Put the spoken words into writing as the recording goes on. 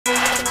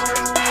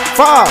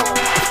Fuck.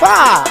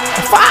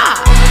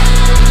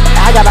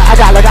 I got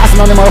a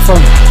Goxan on the motherfucker.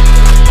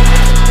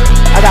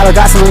 I got a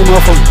Goxan on the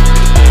motherfucker.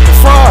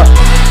 Fuck.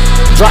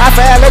 Drive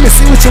fast, let me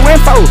see what you in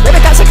for. Let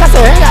me catch it,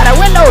 hang out that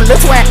window, little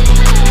twin.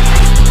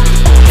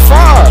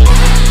 Fuck.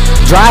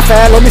 Drive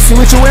fast, let me see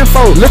what you in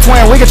for. Lil'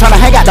 twin, we can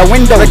tryna hang out the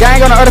window. The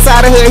gang on the other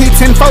side of the hood, he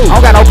 10-4. I don't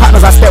got no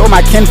partners, I step with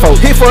my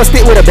kinfolk. Hit for a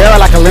stick with a barrel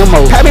like a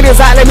limo. Pat me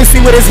this out, let me see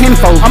what it's hin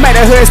for. I'm at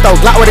the hood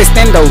stove, Glock with a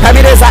stendo. Pat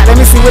me this out, let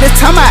me see what it's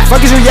tongue out.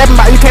 Fuck is you yapping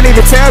about, you can't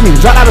even tell me.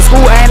 Dropped out of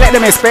school, I ain't let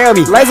them expel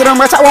me. Laser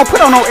them much, I won't put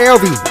on no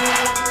LV.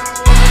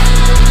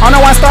 I know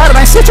I started,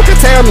 ain't shit you can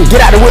tell me. Get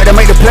out the wood to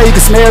make the play, you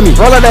can smell me.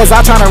 Roll up that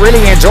out trying to really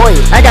enjoy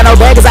it. Ain't got no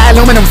bag cause I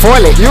aluminum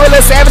foil it. You a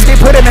little savage,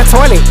 get put in the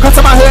toilet. Come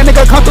to my hood,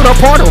 nigga, come through the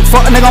portal.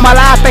 Fuck a nigga on my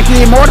life, think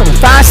he immortal.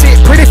 Fine shit,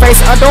 pretty face,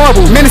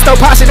 adorable. Minister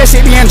pop shit, that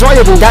shit be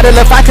enjoyable. Got a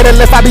lift, I could've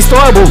left, I be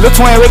storable. Lil'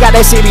 twin, we got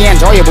that shit be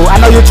enjoyable. I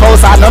know you troll,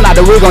 so I know not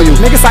to wig on you.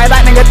 Nigga say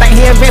that nigga think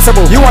he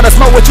invincible. You wanna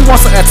smoke what you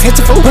want, some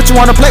attention fool. Put you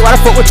on the plate, why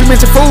the fuck what you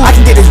mention fool? I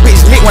can get this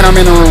bitch lit when I'm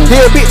in the room.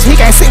 Here bitch, he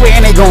can't sit with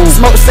any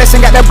goons. Smoke session,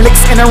 got that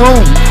blicks in the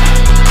room.